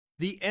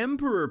The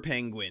Emperor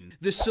Penguin,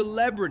 the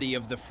celebrity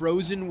of the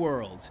frozen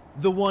world,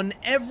 the one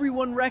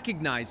everyone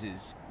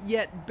recognizes,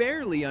 yet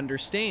barely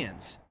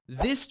understands.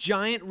 This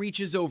giant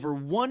reaches over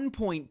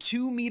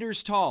 1.2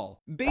 meters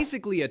tall,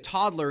 basically a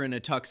toddler in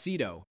a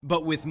tuxedo,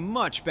 but with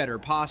much better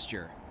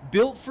posture.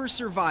 Built for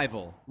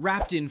survival,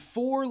 wrapped in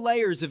 4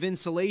 layers of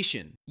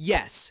insulation.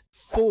 Yes,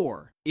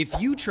 4.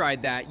 If you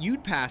tried that,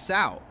 you'd pass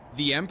out.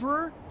 The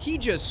Emperor? He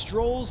just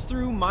strolls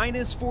through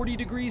minus 40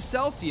 degrees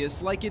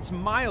Celsius like it's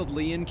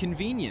mildly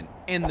inconvenient.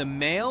 And the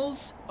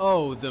males?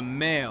 Oh, the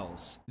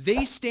males.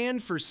 They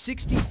stand for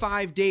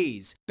 65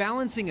 days,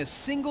 balancing a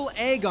single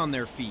egg on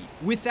their feet,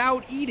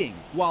 without eating,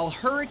 while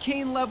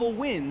hurricane-level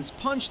winds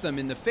punch them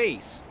in the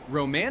face.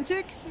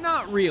 Romantic?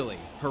 Not really.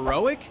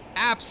 Heroic?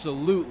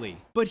 Absolutely.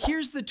 But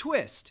here's the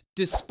twist.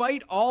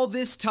 Despite all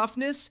this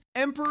toughness,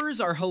 emperors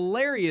are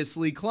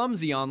hilariously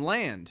clumsy on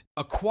land.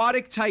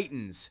 Aquatic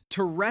titans,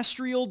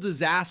 terrestrial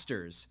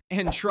disasters,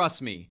 and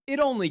trust me, it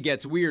only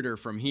gets weirder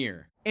from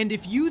here. And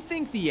if you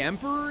think the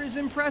emperor is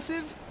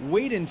impressive,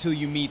 wait until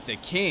you meet the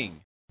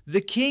king.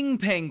 The king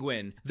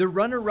penguin, the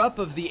runner-up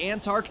of the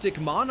Antarctic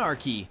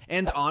monarchy,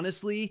 and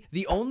honestly,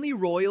 the only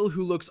royal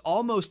who looks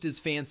almost as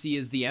fancy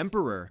as the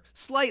emperor.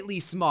 Slightly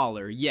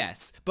smaller,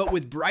 yes, but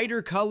with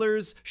brighter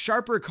colors,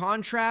 sharper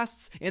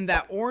contrasts, and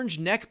that orange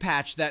neck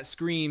patch that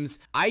screams,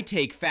 "I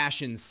take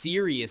fashion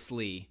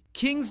seriously."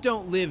 Kings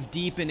don't live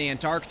deep in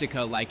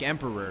Antarctica like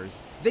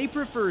emperors. They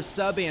prefer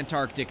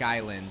sub-Antarctic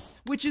islands,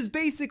 which is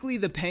basically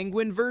the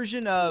penguin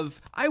version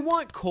of, I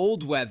want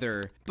cold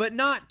weather, but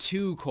not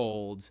too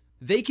cold.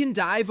 They can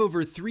dive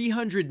over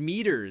 300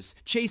 meters,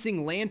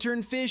 chasing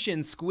lanternfish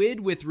and squid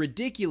with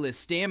ridiculous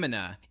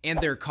stamina. And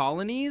their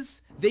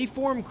colonies? They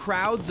form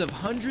crowds of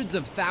hundreds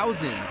of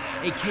thousands,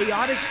 a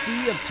chaotic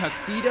sea of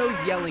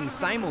tuxedos yelling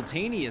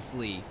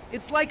simultaneously.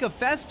 It's like a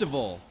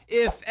festival,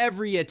 if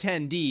every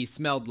attendee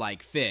smelled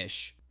like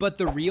fish. But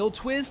the real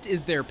twist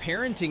is their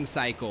parenting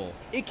cycle.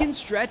 It can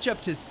stretch up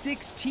to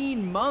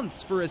 16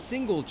 months for a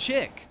single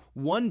chick.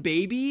 One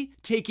baby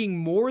taking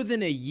more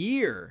than a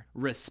year.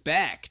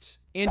 Respect.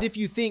 And if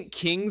you think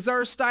kings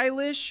are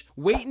stylish,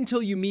 wait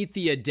until you meet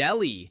the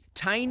Adelie.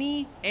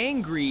 Tiny,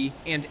 angry,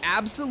 and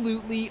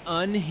absolutely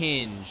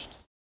unhinged.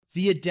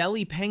 The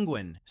Adelie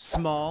Penguin,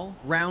 small,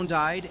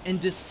 round-eyed, and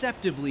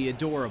deceptively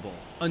adorable,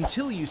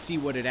 until you see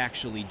what it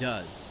actually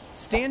does.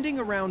 Standing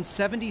around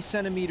 70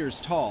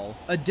 centimeters tall,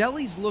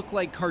 Adelies look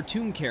like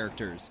cartoon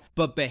characters,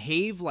 but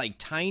behave like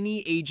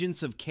tiny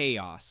agents of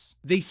chaos.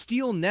 They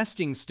steal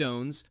nesting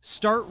stones,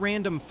 start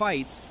random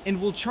fights, and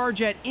will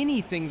charge at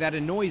anything that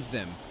annoys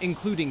them,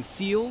 including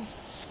seals,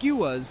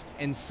 skuas,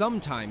 and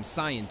sometimes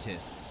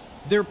scientists.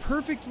 Their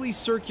perfectly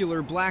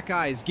circular black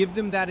eyes give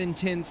them that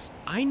intense,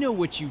 I know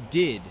what you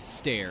did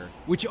stare,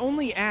 which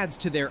only adds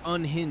to their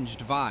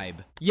unhinged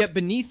vibe. Yet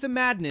beneath the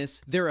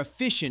madness, they're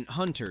efficient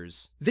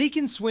hunters. They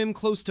can swim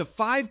close to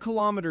 5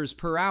 kilometers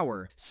per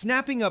hour,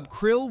 snapping up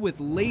krill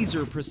with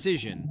laser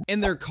precision.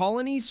 And their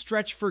colonies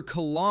stretch for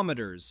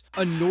kilometers,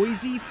 a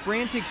noisy,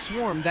 frantic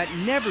swarm that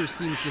never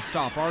seems to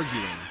stop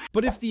arguing.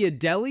 But if the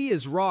Adelie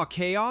is raw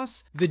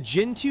chaos, the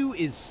Gentoo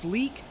is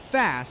sleek,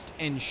 fast,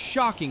 and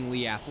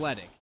shockingly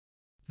athletic.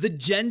 The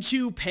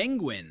Gentoo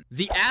Penguin,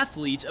 the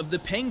athlete of the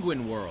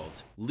penguin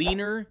world.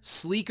 Leaner,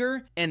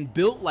 sleeker, and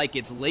built like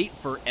it's late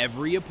for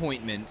every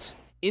appointment.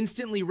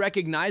 Instantly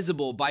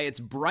recognizable by its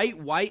bright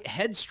white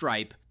head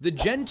stripe, the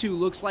Gentoo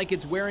looks like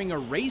it's wearing a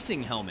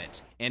racing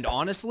helmet. And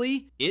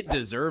honestly, it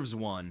deserves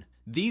one.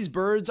 These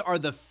birds are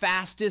the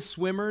fastest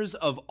swimmers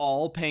of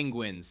all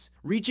penguins,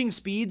 reaching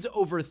speeds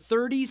over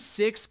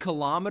 36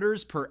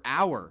 kilometers per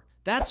hour.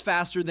 That's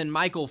faster than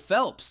Michael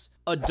Phelps,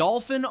 a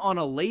dolphin on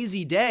a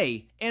lazy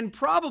day, and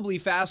probably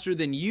faster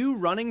than you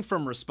running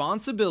from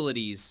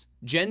responsibilities.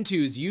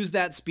 Gentoos use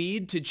that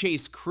speed to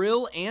chase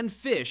krill and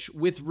fish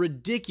with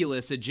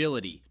ridiculous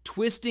agility,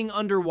 twisting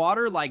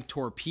underwater like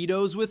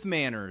torpedoes with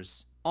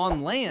manners.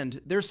 On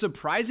land, they're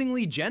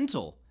surprisingly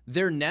gentle.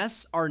 Their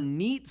nests are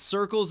neat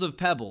circles of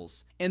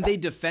pebbles, and they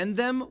defend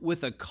them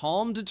with a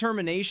calm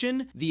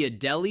determination the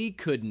Adelie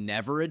could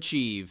never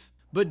achieve.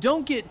 But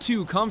don't get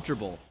too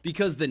comfortable,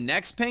 because the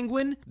next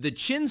penguin, the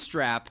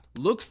Chinstrap,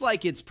 looks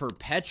like it's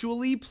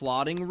perpetually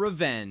plotting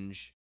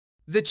revenge.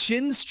 The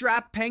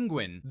Chinstrap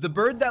Penguin, the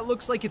bird that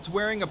looks like it's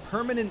wearing a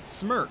permanent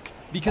smirk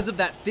because of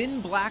that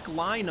thin black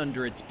line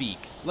under its beak,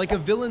 like a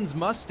villain's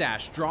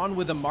mustache drawn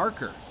with a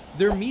marker.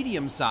 They're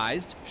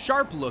medium-sized,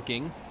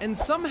 sharp-looking, and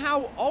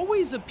somehow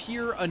always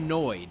appear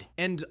annoyed.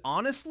 And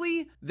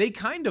honestly, they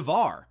kind of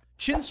are.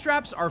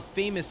 Chinstraps are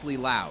famously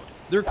loud.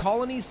 Their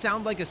colonies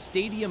sound like a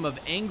stadium of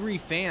angry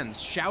fans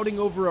shouting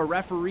over a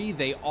referee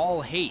they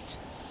all hate.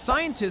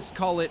 Scientists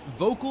call it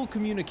vocal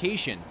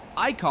communication.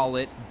 I call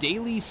it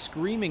daily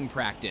screaming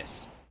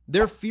practice.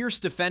 They're fierce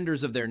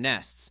defenders of their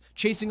nests,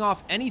 chasing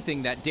off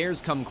anything that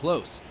dares come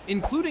close,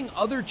 including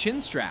other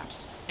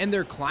chinstraps. And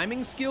their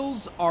climbing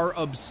skills are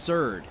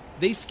absurd.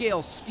 They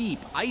scale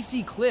steep,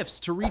 icy cliffs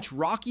to reach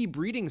rocky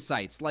breeding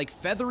sites like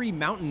feathery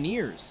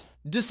mountaineers.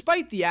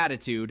 Despite the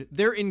attitude,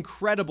 they're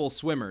incredible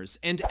swimmers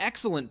and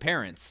excellent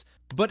parents.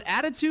 But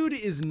attitude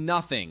is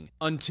nothing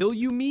until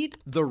you meet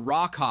the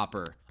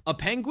Rockhopper, a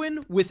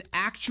penguin with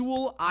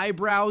actual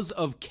eyebrows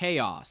of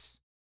chaos.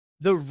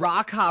 The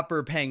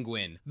Rockhopper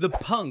Penguin, the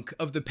punk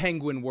of the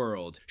penguin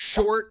world.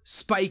 Short,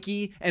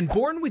 spiky, and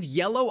born with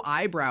yellow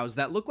eyebrows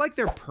that look like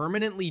they're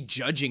permanently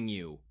judging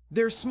you.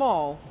 They're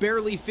small,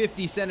 barely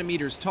 50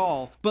 centimeters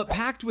tall, but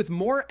packed with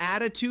more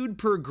attitude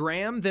per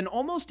gram than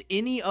almost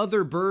any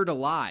other bird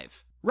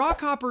alive.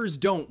 Rockhoppers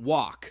don't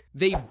walk.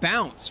 They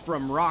bounce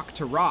from rock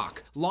to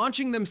rock,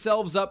 launching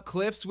themselves up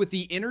cliffs with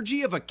the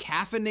energy of a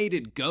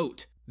caffeinated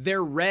goat.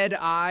 Their red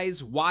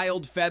eyes,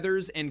 wild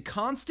feathers, and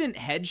constant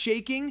head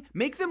shaking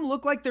make them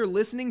look like they're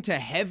listening to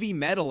heavy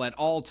metal at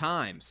all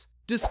times.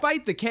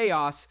 Despite the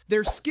chaos,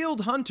 they're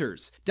skilled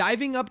hunters,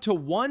 diving up to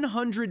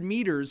 100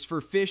 meters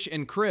for fish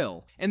and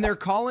krill, and their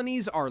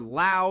colonies are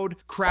loud,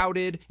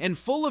 crowded, and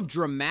full of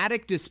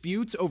dramatic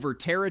disputes over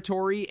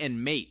territory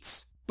and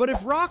mates. But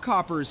if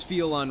rockhoppers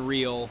feel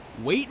unreal,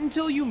 wait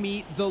until you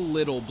meet the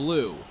Little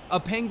Blue, a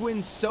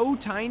penguin so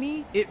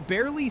tiny it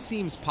barely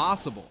seems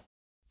possible.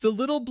 The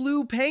Little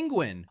Blue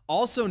Penguin,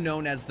 also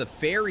known as the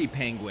Fairy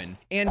Penguin,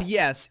 and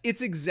yes,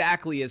 it's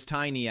exactly as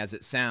tiny as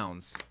it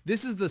sounds.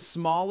 This is the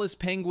smallest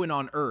penguin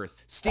on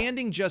Earth,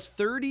 standing just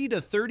 30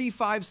 to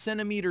 35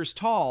 centimeters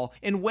tall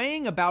and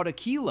weighing about a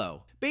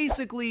kilo.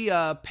 Basically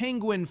a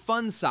penguin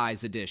fun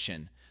size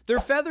edition. Their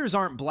feathers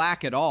aren't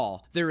black at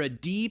all, they're a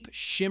deep,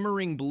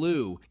 shimmering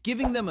blue,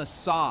 giving them a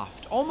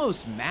soft,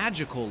 almost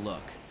magical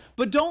look.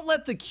 But don't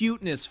let the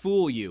cuteness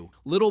fool you.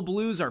 Little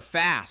Blues are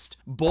fast,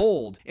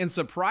 bold, and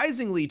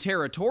surprisingly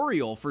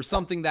territorial for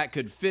something that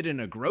could fit in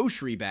a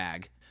grocery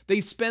bag. They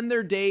spend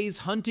their days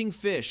hunting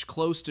fish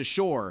close to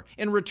shore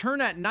and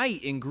return at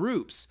night in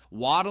groups,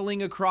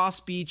 waddling across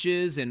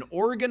beaches and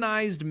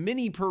organized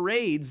mini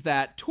parades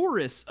that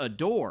tourists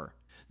adore.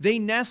 They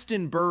nest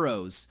in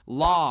burrows,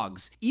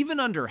 logs,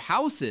 even under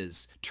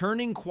houses,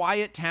 turning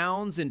quiet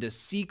towns into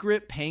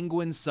secret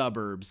penguin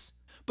suburbs.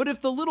 But if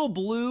the Little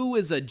Blue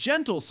is a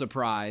gentle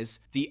surprise,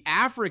 the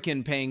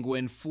African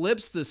penguin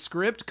flips the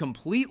script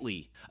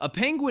completely. A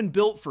penguin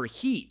built for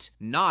heat,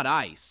 not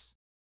ice.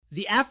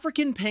 The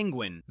African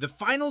penguin, the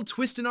final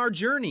twist in our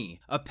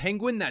journey. A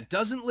penguin that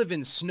doesn't live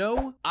in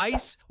snow,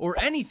 ice, or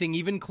anything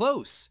even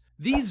close.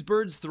 These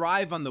birds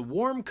thrive on the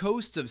warm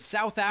coasts of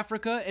South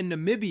Africa and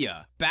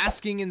Namibia,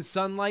 basking in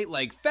sunlight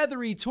like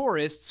feathery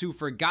tourists who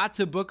forgot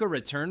to book a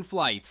return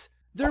flight.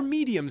 They're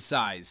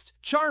medium-sized,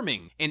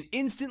 charming, and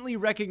instantly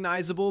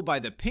recognizable by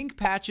the pink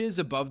patches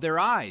above their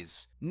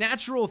eyes.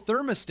 Natural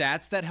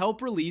thermostats that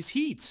help release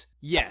heat.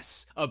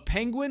 Yes, a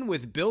penguin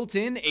with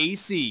built-in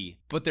AC.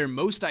 But their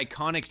most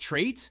iconic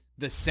trait?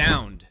 The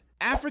sound.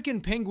 African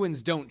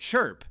penguins don't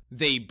chirp,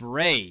 they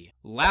bray,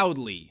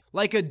 loudly,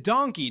 like a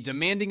donkey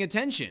demanding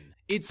attention.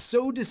 It's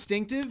so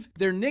distinctive,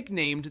 they're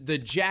nicknamed the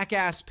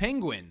Jackass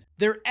Penguin.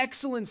 They're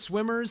excellent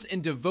swimmers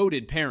and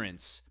devoted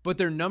parents, but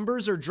their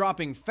numbers are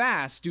dropping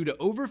fast due to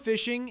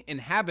overfishing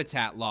and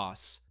habitat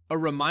loss. A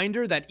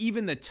reminder that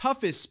even the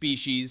toughest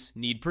species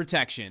need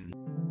protection.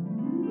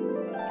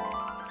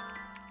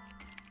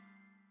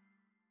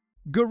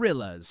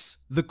 Gorillas,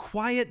 the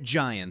quiet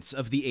giants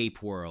of the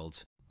ape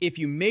world. If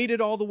you made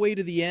it all the way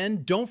to the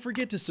end, don't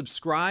forget to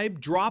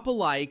subscribe, drop a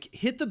like,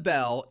 hit the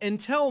bell, and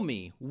tell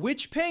me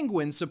which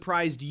penguin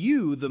surprised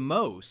you the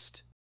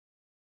most.